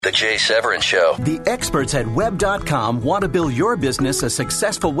The Jay Severin Show. The experts at Web.com want to build your business a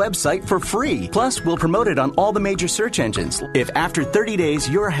successful website for free. Plus, we'll promote it on all the major search engines. If after 30 days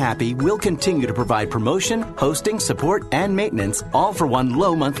you're happy, we'll continue to provide promotion, hosting, support, and maintenance, all for one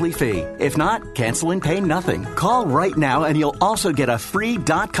low monthly fee. If not, cancel and pay nothing. Call right now and you'll also get a free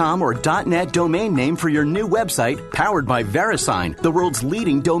 .com or .net domain name for your new website, powered by VeriSign, the world's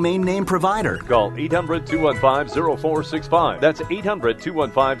leading domain name provider. Call 800-215-0465. That's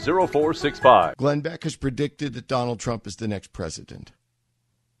 800-215-0465. Glenn Beck has predicted that Donald Trump is the next president.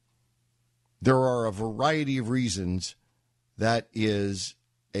 There are a variety of reasons that is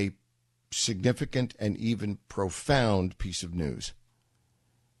a significant and even profound piece of news.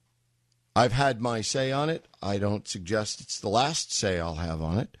 I've had my say on it. I don't suggest it's the last say I'll have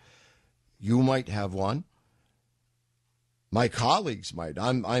on it. You might have one. My colleagues might.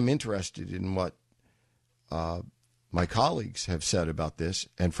 I'm interested in what my colleagues have said about this.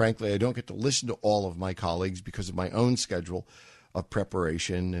 And frankly, I don't get to listen to all of my colleagues because of my own schedule of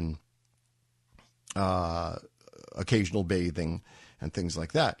preparation and occasional bathing and things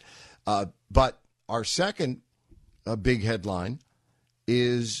like that. But our second big headline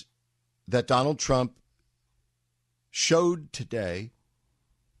is that Donald Trump showed today,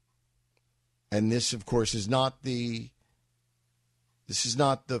 and this, of course, is not the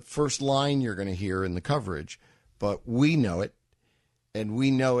first line you're going to hear in the coverage, but we know it, and we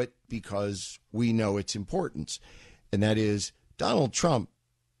know it because we know its importance. And that is Donald Trump,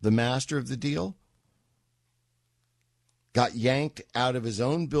 the master of the deal, got yanked out of his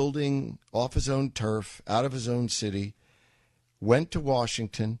own building, off his own turf, out of his own city, went to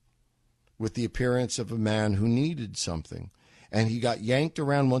Washington with the appearance of a man who needed something. And he got yanked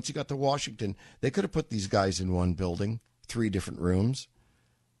around. Once he got to Washington, they could have put these guys in one building, 3 different rooms.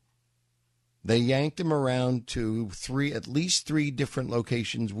 They yanked him around to at least three different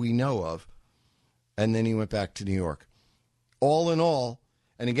locations we know of. And then he went back to New York. All in all,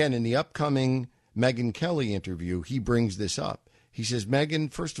 and again, in the upcoming Megyn Kelly interview, he brings this up. He says,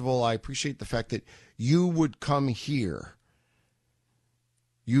 Megyn, first of all, I appreciate the fact that you would come here.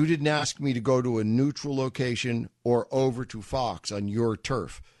 You didn't ask me to go to a neutral location or over to Fox on your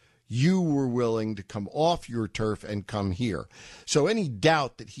turf. You were willing to come off your turf and come here. So any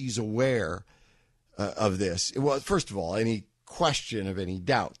doubt that he's aware of this, well, first of all, any question of any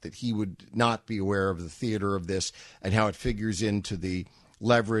doubt that he would not be aware of the theater of this and how it figures into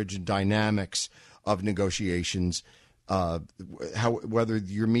leverage and dynamics of negotiations, whether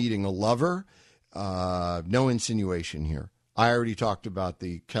you're meeting a lover, no insinuation here. I already talked about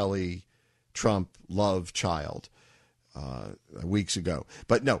the Kelly-Trump love child weeks ago.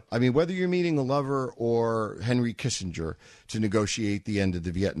 But no, I mean, whether you're meeting a lover or Henry Kissinger to negotiate the end of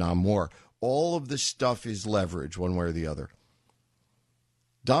the Vietnam War, all of this stuff is leverage one way or the other.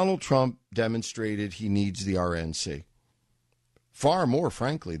 Donald Trump demonstrated he needs the RNC. Far more,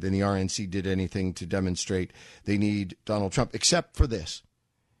 frankly, than the RNC did anything to demonstrate they need Donald Trump, except for this.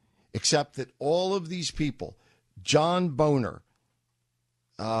 Except that all of these people, John Boehner,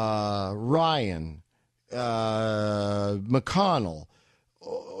 Ryan, McConnell,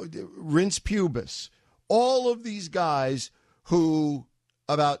 Reince Priebus, all of these guys who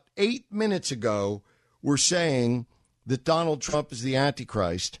about 8 minutes ago were saying that Donald Trump is the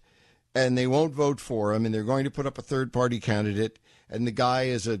Antichrist and they won't vote for him and they're going to put up a third-party candidate and the guy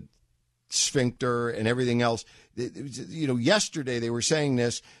is a sphincter and everything else. You know, yesterday they were saying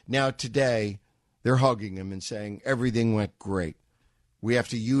this. Now today they're hugging him and saying everything went great. We have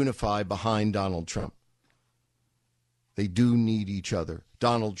to unify behind Donald Trump. They do need each other.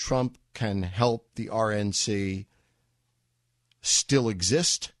 Donald Trump can help the RNC still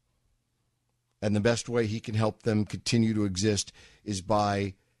exist. And the best way he can help them continue to exist is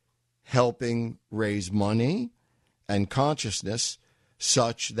by helping raise money and consciousness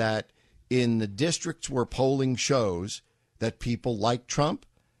such that in the districts where polling shows that people like Trump,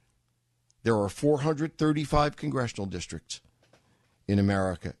 there are 435 congressional districts in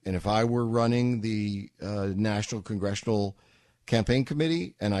America. And if I were running the National Congressional Campaign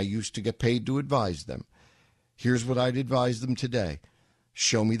Committee and I used to get paid to advise them, here's what I'd advise them today.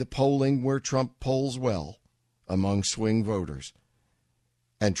 Show me the polling where Trump polls well among swing voters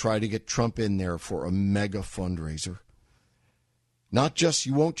and try to get Trump in there for a mega fundraiser. Not just,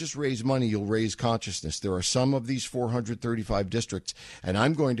 you won't just raise money, you'll raise consciousness. There are some of these 435 districts, and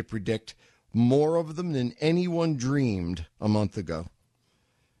I'm going to predict more of them than anyone dreamed a month ago.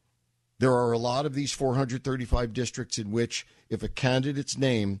 There are a lot of these 435 districts in which if a candidate's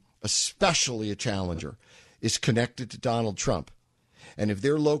name, especially a challenger, is connected to Donald Trump, and if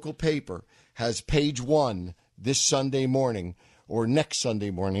their local paper has page 1 this Sunday morning or next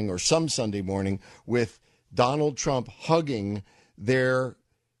Sunday morning or some Sunday morning with Donald Trump hugging their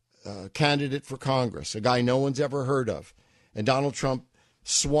candidate for Congress, a guy no one's ever heard of. And Donald Trump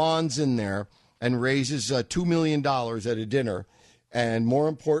swans in there and raises $2 million at a dinner. And more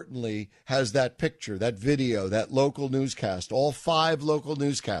importantly, has that picture, that video, that local newscast. All 5 local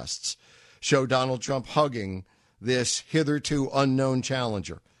newscasts show Donald Trump hugging this hitherto unknown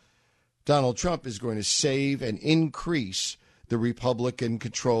challenger. Donald Trump is going to save and increase the Republican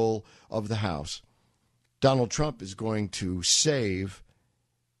control of the House. Donald Trump is going to save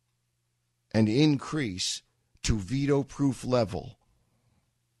and increase to veto-proof level.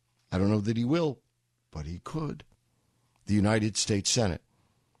 I don't know that he will, but he could. The United States Senate.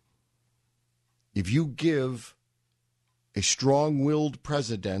 If you give a strong-willed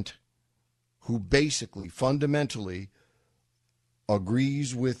president who basically, fundamentally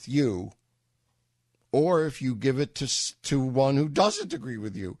agrees with you, or if you give it to one who doesn't agree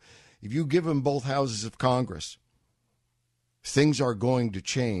with you, if you give him both houses of Congress, things are going to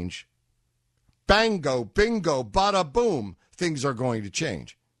change. Bango, bingo, bada boom, things are going to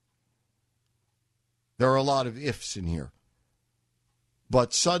change. There are a lot of ifs in here.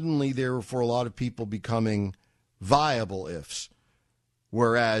 But suddenly they're, for a lot of people, becoming viable ifs,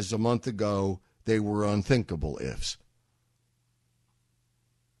 whereas a month ago they were unthinkable ifs.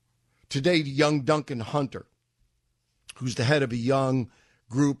 Today, young Duncan Hunter, who's the head of a young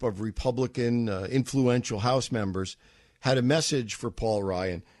group of Republican influential House members, had a message for Paul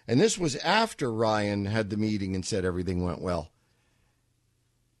Ryan. And this was after Ryan had the meeting and said everything went well.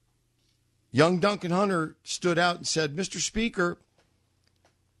 Young Duncan Hunter stood out and said, Mr. Speaker,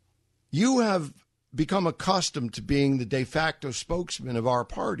 you have become accustomed to being the de facto spokesman of our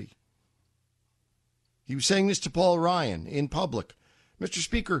party. He was saying this to Paul Ryan in public. Mr.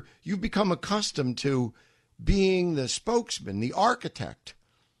 Speaker, you've become accustomed to being the spokesman, the architect,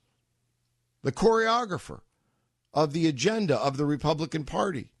 the choreographer of the agenda of the Republican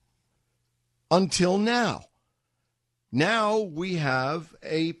Party. Until now. Now we have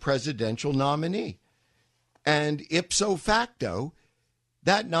a presidential nominee. And ipso facto,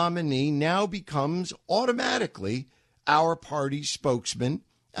 that nominee now becomes automatically our party's spokesman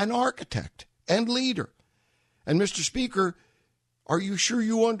and architect and leader. And Mr. Speaker, are you sure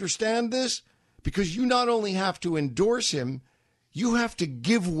you understand this? Because you not only have to endorse him, you have to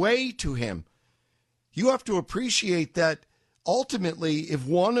give way to him. You have to appreciate that ultimately, if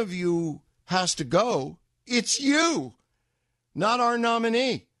one of you has to go, it's you, not our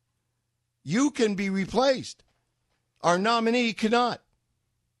nominee. You can be replaced. Our nominee cannot,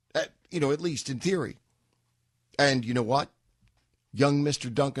 at least in theory. And you know what? Young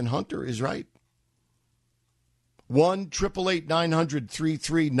Mr. Duncan Hunter is right.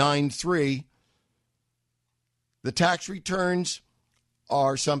 1-888-900-3393. The tax returns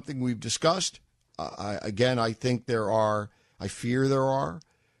are something we've discussed. I think I fear there are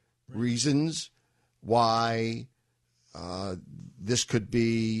reasons why this could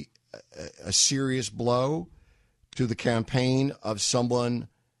be a serious blow to the campaign of someone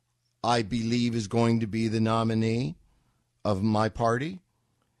I believe is going to be the nominee of my party.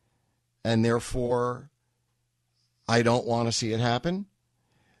 And therefore, I don't want to see it happen.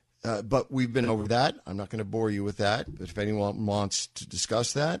 But we've been over that. I'm not going to bore you with that. But if anyone wants to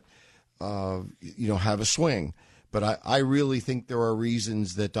discuss that, have a swing. But I really think there are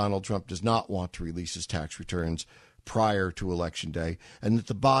reasons that Donald Trump does not want to release his tax returns prior to Election Day. And that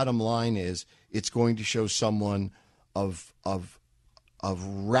the bottom line is it's going to show someone of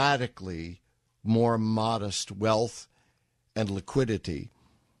radically more modest wealth and liquidity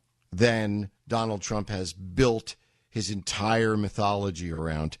than Donald Trump has built his entire mythology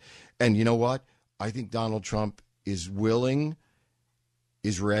around. And you know what? I think Donald Trump is willing,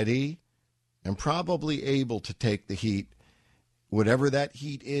 is ready, and probably able to take the heat, whatever that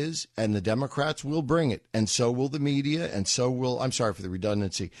heat is, and the Democrats will bring it, and so will the media, and so will, I'm sorry for the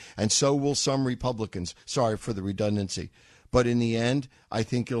redundancy, and so will some Republicans, sorry for the redundancy. But in the end, I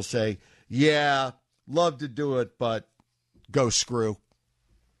think he'll say, yeah, love to do it, but go screw.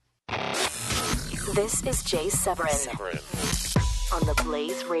 This is Jay Severin on the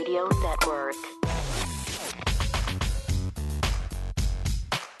Blaze Radio Network.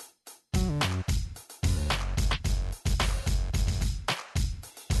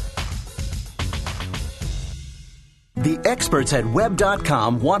 The experts at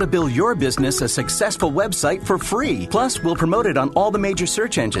Web.com want to build your business a successful website for free. Plus, we'll promote it on all the major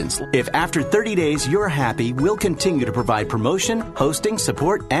search engines. If after 30 days you're happy, we'll continue to provide promotion, hosting,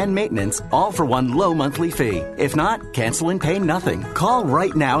 support, and maintenance, all for one low monthly fee. If not, cancel and pay nothing. Call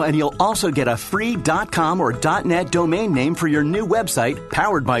right now and you'll also get a free .com or .net domain name for your new website,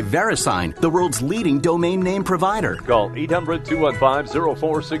 powered by VeriSign, the world's leading domain name provider. Call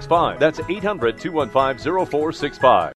 800-215-0465. That's 800-215-0465.